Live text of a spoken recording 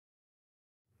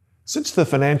Since the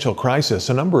financial crisis,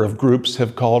 a number of groups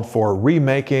have called for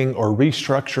remaking or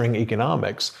restructuring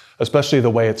economics, especially the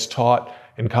way it's taught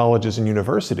in colleges and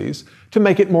universities, to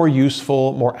make it more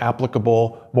useful, more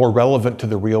applicable, more relevant to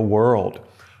the real world.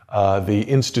 The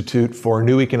Institute for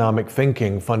New Economic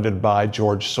Thinking, funded by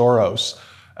George Soros,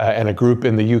 and a group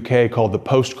in the UK called the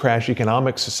Post-Crash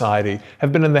Economics Society,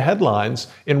 have been in the headlines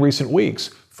in recent weeks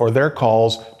for their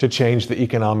calls to change the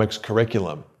economics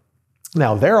curriculum.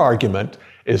 Now, their argument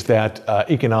is that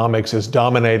economics is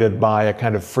dominated by a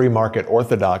kind of free market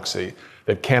orthodoxy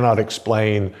that cannot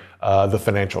explain the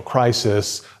financial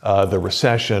crisis, the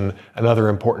recession, and other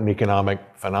important economic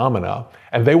phenomena.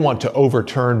 And they want to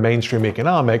overturn mainstream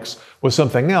economics with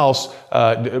something else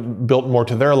built more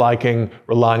to their liking,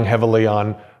 relying heavily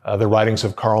on the writings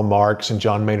of Karl Marx and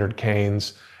John Maynard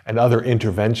Keynes and other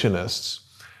interventionists.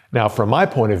 Now, from my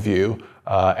point of view,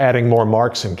 adding more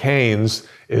Marx and Keynes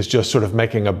is just sort of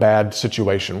making a bad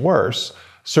situation worse.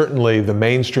 Certainly, the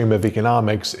mainstream of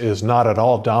economics is not at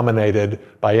all dominated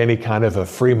by any kind of a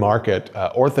free market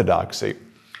orthodoxy.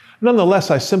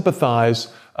 Nonetheless, I sympathize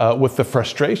with the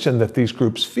frustration that these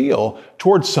groups feel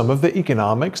towards some of the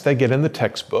economics they get in the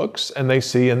textbooks and they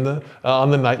see in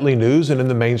on the nightly news and in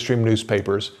the mainstream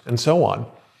newspapers and so on.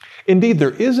 Indeed,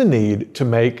 there is a need to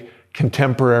make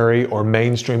contemporary or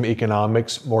mainstream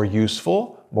economics more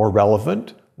useful, more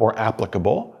relevant, more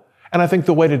applicable. And I think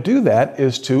the way to do that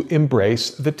is to embrace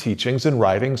the teachings and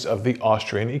writings of the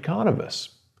Austrian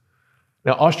economists.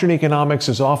 Now, Austrian economics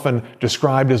is often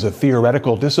described as a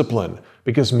theoretical discipline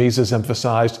because Mises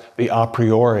emphasized the a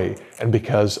priori and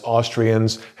because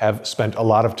Austrians have spent a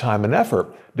lot of time and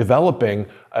effort developing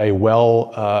a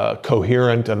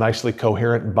coherent, a nicely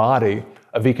coherent body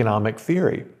of economic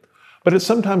theory. But it's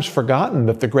sometimes forgotten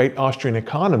that the great Austrian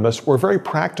economists were very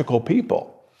practical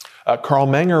people. Karl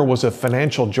Menger was a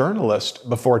financial journalist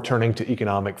before turning to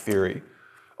economic theory.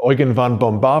 Eugen von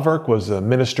Bohm-Bawerk was a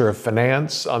minister of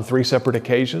finance on 3 separate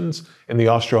occasions in the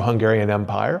Austro-Hungarian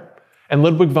Empire. And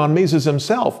Ludwig von Mises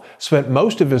himself spent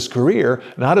most of his career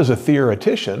not as a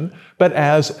theoretician, but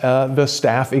as the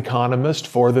staff economist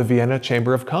for the Vienna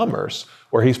Chamber of Commerce,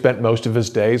 where he spent most of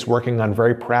his days working on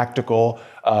very practical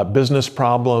business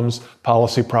problems,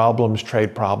 policy problems,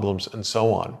 trade problems, and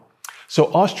so on. So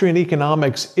Austrian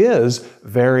economics is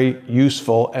very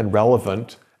useful and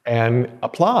relevant and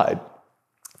applied.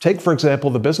 Take, for example,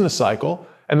 the business cycle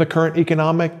and the current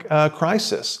economic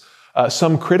crisis.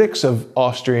 Some critics of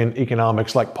Austrian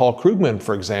economics, like Paul Krugman,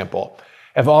 for example,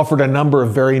 have offered a number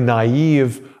of very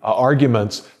naive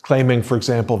arguments, claiming, for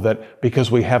example, that because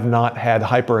we have not had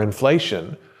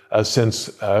hyperinflation since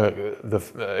the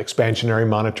expansionary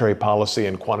monetary policy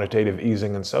and quantitative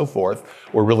easing and so forth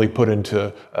were really put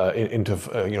into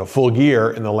full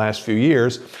gear in the last few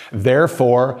years,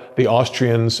 therefore the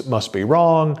Austrians must be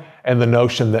wrong, and the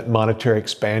notion that monetary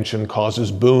expansion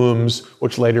causes booms,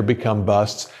 which later become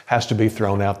busts, has to be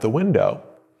thrown out the window.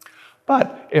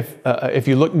 But if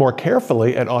you look more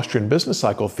carefully at Austrian business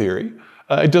cycle theory,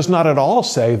 it does not at all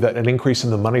say that an increase in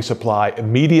the money supply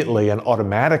immediately and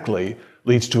automatically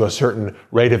leads to a certain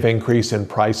rate of increase in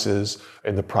prices,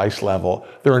 in the price level.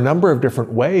 There are a number of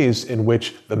different ways in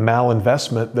which the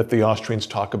malinvestment that the Austrians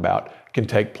talk about can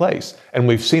take place. And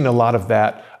we've seen a lot of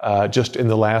that just in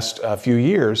the last few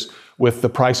years with the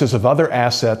prices of other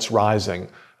assets rising,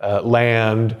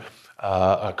 land,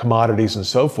 commodities, and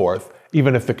so forth,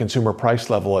 even if the consumer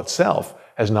price level itself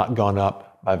has not gone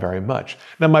up by very much.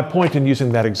 Now, my point in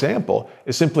using that example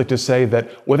is simply to say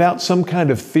that without some kind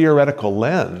of theoretical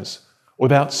lens,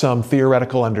 without some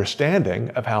theoretical understanding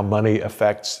of how money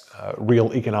affects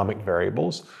real economic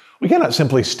variables, we cannot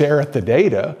simply stare at the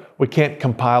data. We can't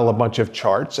compile a bunch of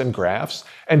charts and graphs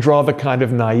and draw the kind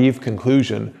of naive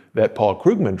conclusion that Paul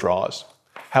Krugman draws.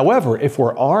 However, if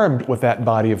we're armed with that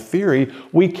body of theory,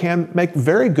 we can make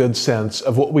very good sense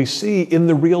of what we see in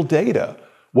the real data,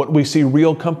 what we see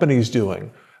real companies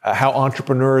doing, how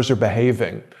entrepreneurs are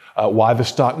behaving, why the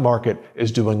stock market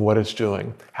is doing what it's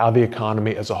doing, how the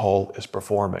economy as a whole is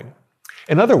performing.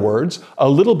 In other words, a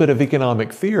little bit of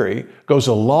economic theory goes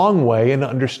a long way in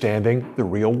understanding the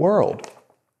real world.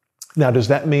 Now, does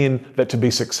that mean that to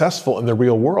be successful in the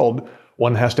real world,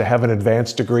 one has to have an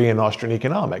advanced degree in Austrian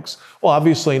economics? Well,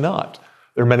 obviously not.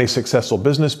 There are many successful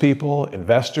business people,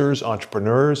 investors,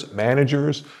 entrepreneurs,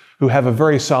 managers who have a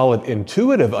very solid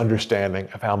intuitive understanding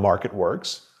of how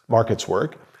markets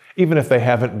work, even if they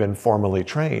haven't been formally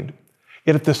trained.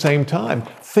 Yet at the same time,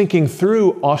 thinking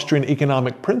through Austrian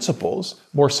economic principles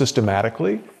more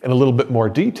systematically, in a little bit more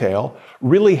detail,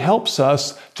 really helps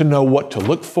us to know what to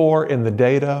look for in the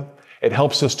data. It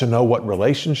helps us to know what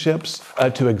relationships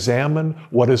to examine,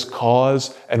 what is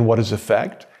cause and what is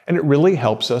effect. and it really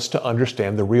helps us to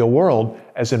understand the real world,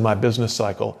 as in my business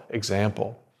cycle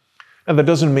example. Now, that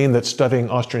doesn't mean that studying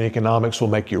Austrian economics will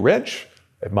make you rich.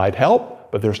 It might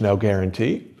help, but there's no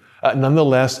guarantee.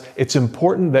 Nonetheless, it's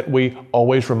important that we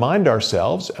always remind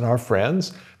ourselves and our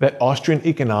friends that Austrian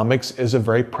economics is a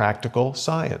very practical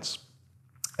science.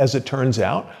 As it turns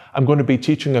out, I'm going to be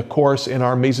teaching a course in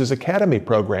our Mises Academy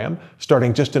program,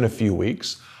 starting just in a few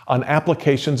weeks, on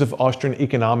applications of Austrian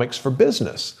economics for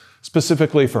business,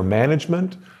 specifically for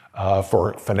management,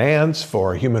 for finance,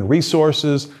 for human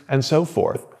resources, and so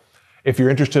forth. If you're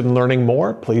interested in learning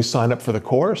more, please sign up for the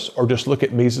course or just look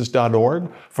at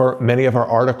Mises.org for many of our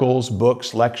articles,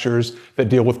 books, lectures that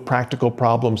deal with practical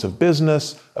problems of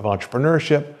business, of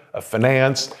entrepreneurship, of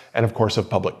finance, and of course of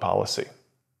public policy.